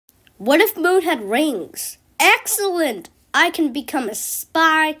What if moon had rings? Excellent! I can become a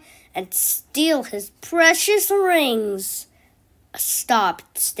spy and steal his precious rings. Stop,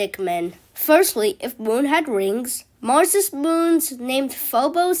 Stickman. Firstly, if moon had rings, Mars's moons named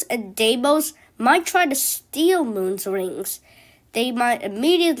Phobos and Deimos might try to steal moon's rings. They might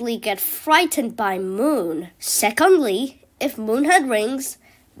immediately get frightened by moon. Secondly, if moon had rings,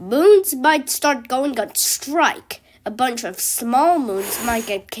 moons might start going on strike. A bunch of small moons might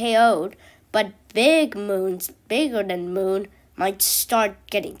get KO'd, but big moons, bigger than moon, might start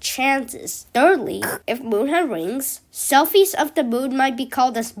getting chances. Thirdly, if moon had rings, selfies of the moon might be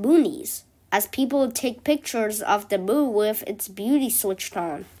called as moonies, as people would take pictures of the moon with its beauty switched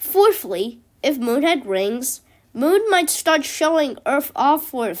on. Fourthly, if moon had rings, moon might start showing Earth off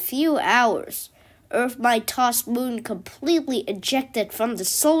for a few hours. Earth might toss moon completely ejected from the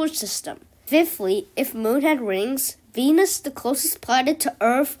solar system. Fifthly, if moon had rings, Venus, the closest planet to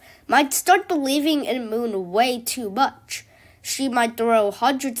Earth, might start believing in moon way too much. She might throw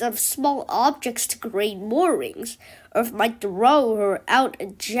hundreds of small objects to create more rings. Earth might throw her out,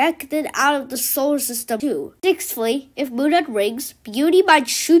 ejected out of the solar system too. Sixthly, if moon had rings, beauty might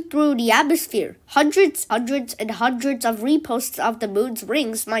shoot through the atmosphere. Hundreds of reposts of the moon's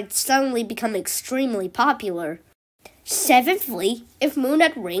rings might suddenly become extremely popular. Seventhly, if moon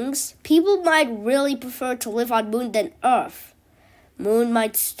had rings, people might really prefer to live on moon than Earth. Moon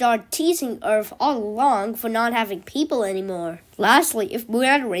might start teasing Earth all along for not having people anymore. Lastly, if moon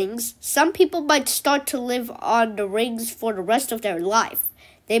had rings, some people might start to live on the rings for the rest of their life.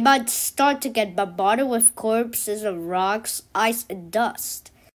 They might start to get bombarded with corpses of rocks, ice, and dust.